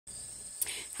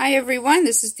Hi everyone,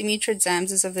 this is Dimitra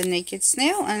Zamzes of the Naked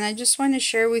Snail, and I just want to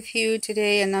share with you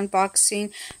today an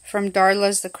unboxing from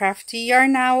Darla's the Crafty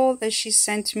Yarn Owl that she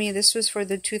sent me. This was for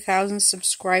the 2000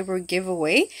 subscriber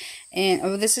giveaway,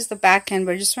 and this is the back end,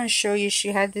 but I just want to show you she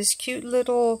had this cute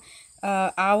little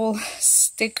owl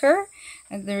sticker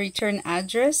and the return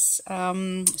address.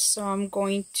 So I'm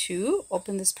going to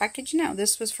open this package now.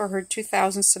 This was for her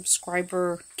 2000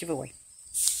 subscriber giveaway.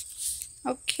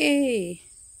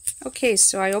 Okay,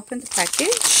 so I opened the package.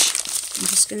 I'm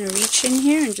just going to reach in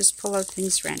here and just pull out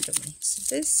things randomly.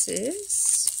 So this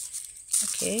is,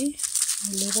 okay,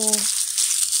 a little,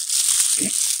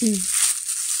 it's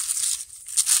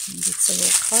a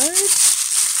little card.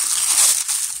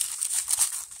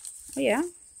 Oh yeah,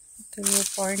 the little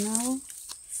barn owl,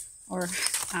 or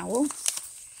owl.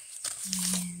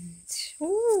 And,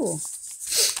 oh,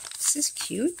 this is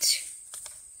cute.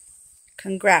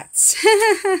 Congrats.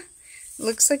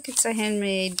 Looks like it's a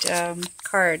handmade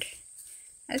card.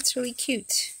 That's really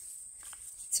cute.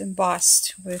 It's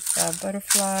embossed with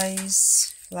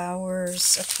butterflies,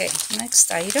 flowers. Okay,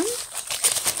 next item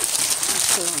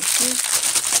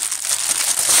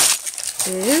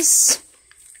is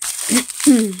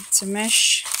it's a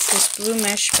mesh, it's this blue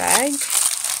mesh bag.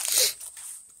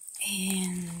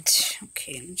 And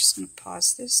okay, I'm just gonna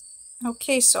pause this.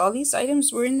 Okay, so all these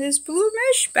items were in this blue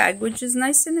mesh bag, which is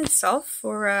nice in itself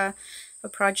for a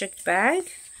project bag.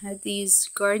 I had these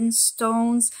garden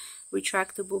stones,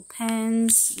 retractable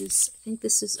pens. I think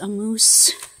this is a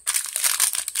moose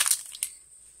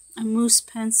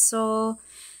pencil,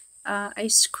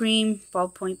 ice cream,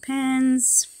 ballpoint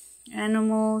pens,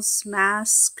 animals,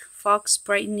 mask, fox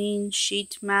brightening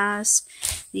sheet mask,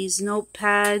 these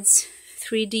notepads,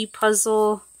 3D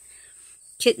puzzle,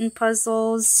 kitten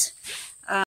puzzles,